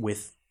are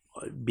with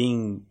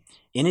being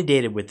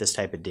inundated with this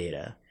type of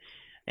data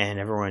and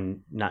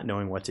everyone not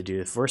knowing what to do.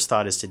 The first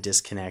thought is to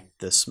disconnect.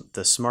 The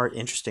smart,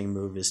 interesting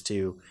move is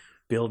to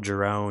build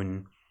your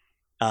own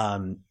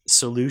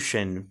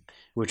solution,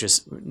 which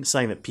is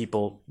something that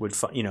people would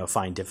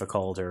find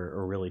difficult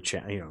or really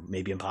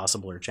maybe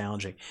impossible or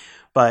challenging.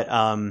 But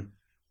do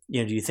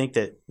you think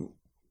that?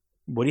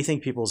 What do you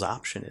think people's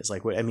option is?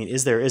 Like,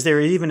 is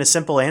there even a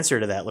simple answer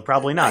to that?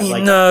 Probably not.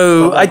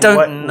 No, I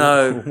don't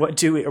know. What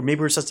do we? Or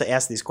maybe we're supposed to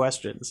ask these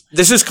questions.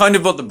 This is kind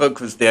of what the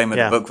book was. The aim of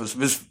the book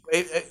was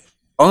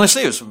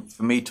honestly, it was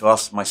for me to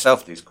ask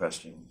myself these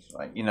questions,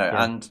 right?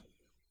 And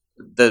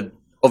the.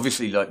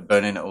 Obviously, like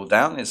burning it all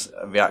down is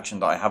a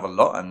reaction that I have a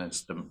lot, and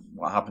it's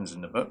what happens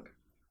in the book.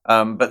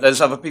 But there's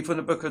other people in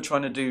the book who are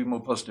trying to do more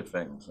positive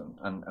things,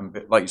 and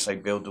like you say,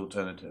 build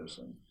alternatives,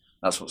 and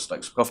that's what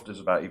Stokes Croft is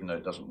about. Even though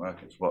it doesn't work,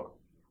 it's what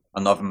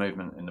another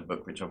movement in the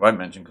book, which I won't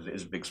mention because it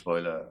is a big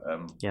spoiler.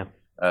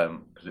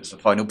 Because it's the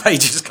final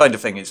pages kind of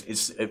thing.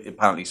 It's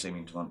apparently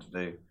seeming to want to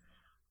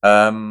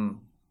do.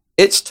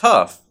 It's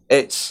tough.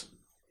 It's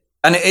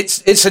an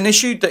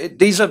issue that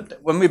these are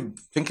when we're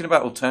thinking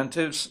about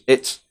alternatives.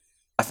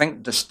 I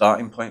think the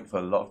starting point for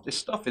a lot of this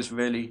stuff is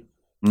really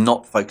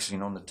not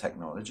focusing on the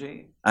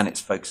technology, and it's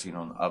focusing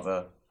on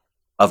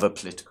other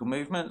political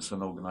movements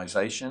and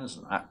organizations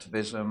and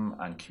activism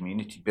and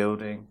community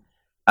building,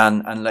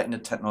 and letting the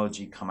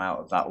technology come out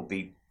of that or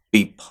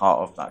be part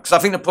of that. Because I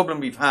think the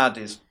problem we've had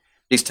is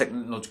these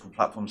technological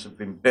platforms have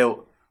been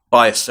built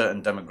by a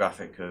certain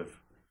demographic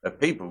of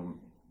people,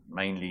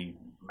 mainly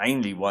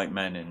white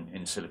men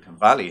in Silicon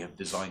Valley have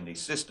designed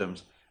these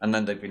systems. And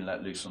then they've been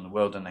let loose on the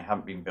world, and they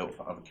haven't been built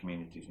for other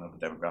communities and other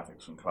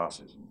demographics and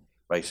classes and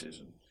races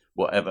and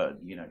whatever,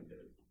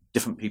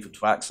 different people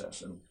to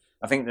access. And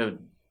I think that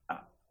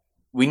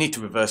we need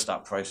to reverse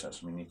that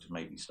process. We need to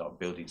maybe start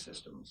building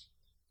systems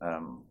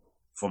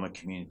from a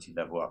community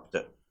level up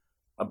that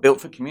are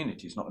built for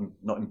communities,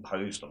 not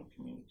imposed on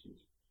communities.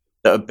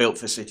 That are built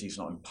for cities,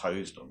 not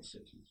imposed on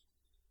cities.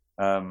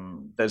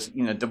 There's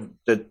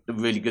the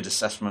really good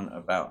assessment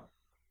about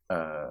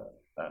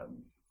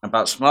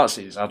smart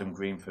cities, Adam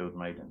Greenfield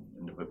made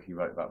in the book he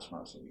wrote about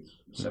smart cities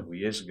several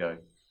years ago,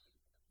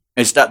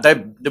 is that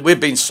we're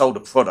being sold a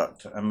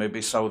product, and we're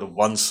being sold a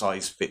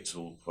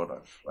one-size-fits-all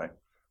product, right?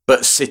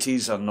 But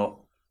cities are not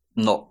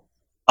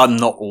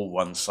all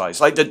one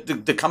size. Like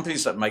the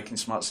companies that are making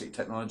smart city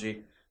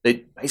technology, they're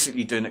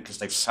basically doing it because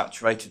they've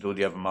saturated all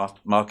the other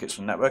markets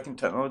for networking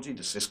technology,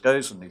 the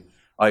Ciscos and the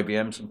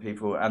IBMs and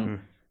people,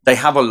 and they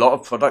have a lot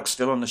of products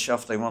still on the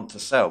shelf they want to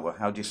sell. Well,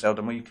 how do you sell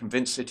them? Well, you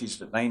convince cities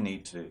that they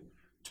need to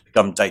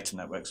become data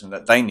networks and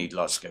that they need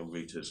large-scale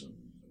routers and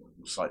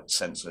site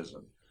sensors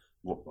and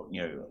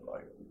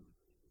like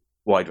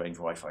wide-range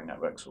Wi-Fi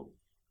networks or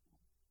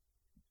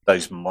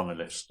those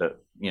monoliths that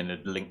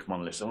link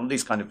monoliths, all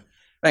these kind of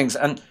things.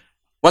 And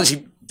once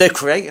they're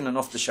creating an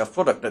off-the-shelf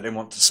product that they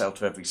want to sell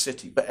to every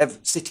city,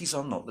 but cities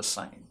are not the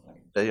same.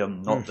 Right? They are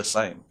not the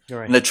same,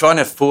 right. And they're trying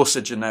to force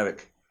a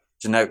generic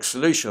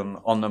solution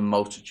on a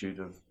multitude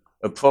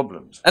of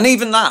problems. And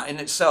even that in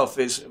itself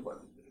is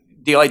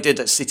the idea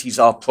that cities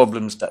are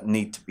problems that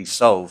need to be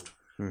solved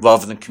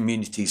rather than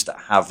communities that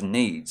have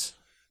needs.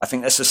 I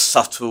think that's a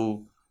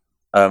subtle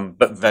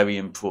but very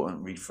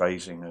important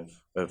rephrasing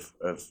of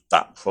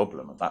that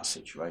problem, of that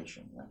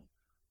situation. Yeah.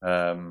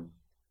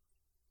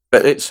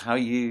 But it's how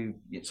you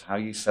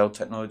sell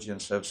technology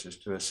and services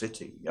to a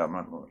city. You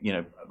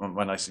know,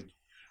 when I say,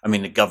 I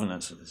mean the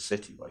governance of the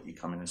city. Right, you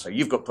come in and say,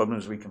 "You've got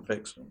problems, we can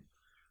fix them,"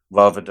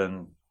 rather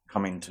than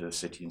coming to a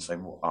city and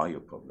saying, "What are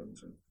your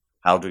problems?" and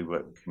how do we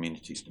work with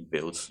communities to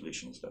build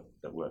solutions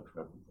that work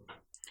for everybody?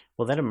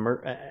 Well,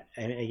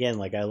 and again,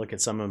 like I look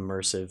at some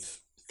immersive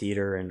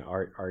theater and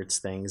arts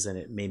things, and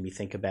it made me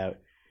think about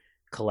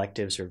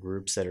collectives or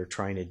groups that are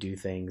trying to do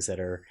things that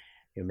are,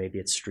 you know, maybe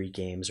it's street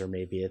games, or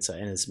maybe it's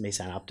and it may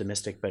sound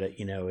optimistic, but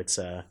you know, it's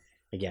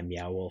again,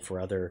 Meow Wolf or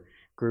other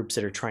groups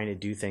that are trying to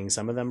do things.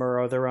 Some of them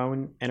are their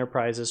own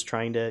enterprises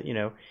trying to, you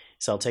know,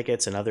 sell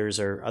tickets, and others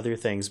are other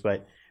things.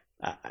 But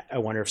I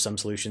wonder if some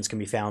solutions can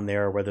be found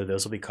there, or whether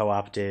those will be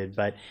co-opted.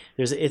 But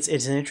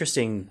it's an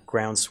interesting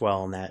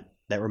groundswell, and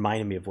that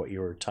reminded me of what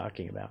you were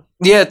talking about.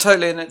 Yeah,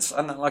 totally. And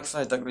like I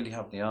said, I don't really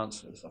have the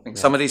answers. I think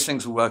Yeah. some of these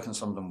things will work and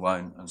some of them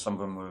won't, and some of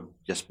them will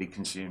just be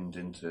consumed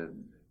into,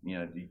 you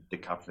know, the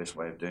capitalist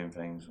way of doing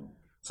things, and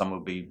some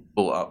will be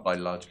bought up by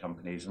large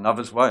companies, and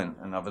others won't,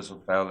 and others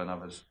will fail, and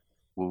others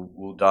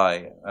will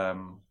die.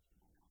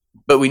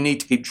 But we need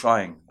to keep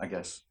trying, I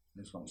guess,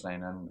 is what I'm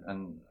saying,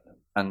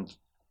 and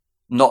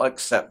not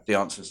accept the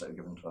answers that are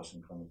given to us,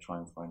 and kind of try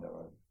and find our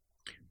own.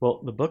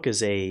 Well, the book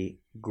is a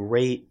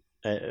great,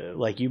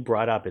 like you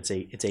brought up, it's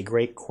a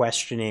great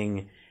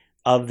questioning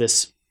of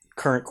this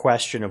current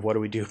question of what do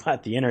we do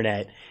about the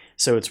internet.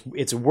 So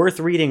it's worth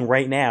reading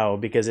right now,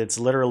 because it's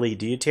literally,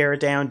 do you tear it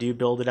down? Do you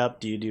build it up?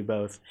 Do you do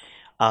both?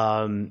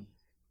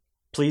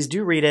 Please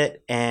do read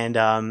it, and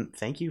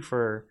thank you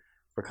for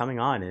coming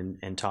on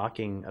and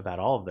talking about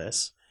all of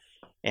this.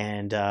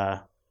 And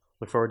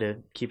look forward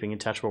to keeping in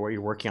touch about what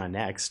you're working on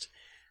next.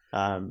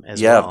 Well.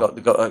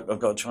 I've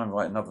got to try and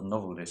write another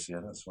novel this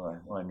year. That's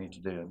what I need to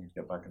do. I need to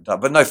get back in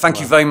touch. But no, thank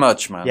you very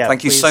much, man. Yeah,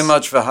 thank please. you so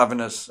much for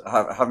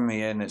having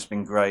me in. It's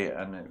been great,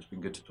 and it's been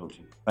good to talk to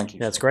you. Thank you.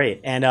 That's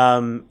great.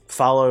 And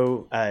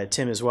follow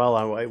Tim as well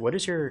on, what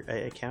is your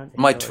account?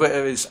 My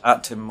Twitter is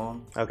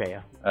 @TimMaughan.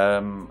 Okay,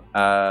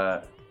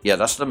 yeah. Yeah,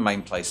 that's the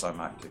main place I'm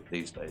active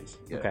these days.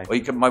 Yeah.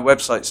 Okay. Or my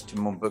website's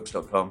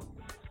timmaughn.books.com.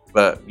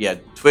 But yeah,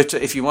 Twitter,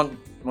 if you want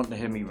to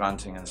hear me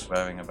ranting and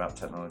swearing about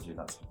technology,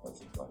 that's the place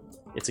to find me.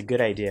 It's a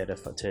good idea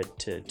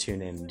to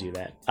tune in and do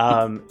that.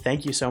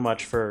 Thank you so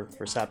much for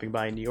stopping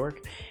by in New York,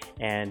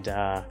 and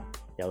yeah,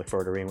 I look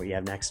forward to reading what you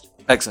have next.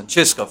 Excellent.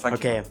 Cheers, Scott.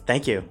 Thank you. Okay,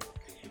 thank you.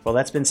 Well,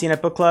 that's been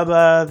CNET Book Club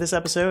this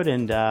episode,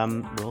 and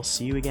we'll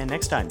see you again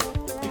next time.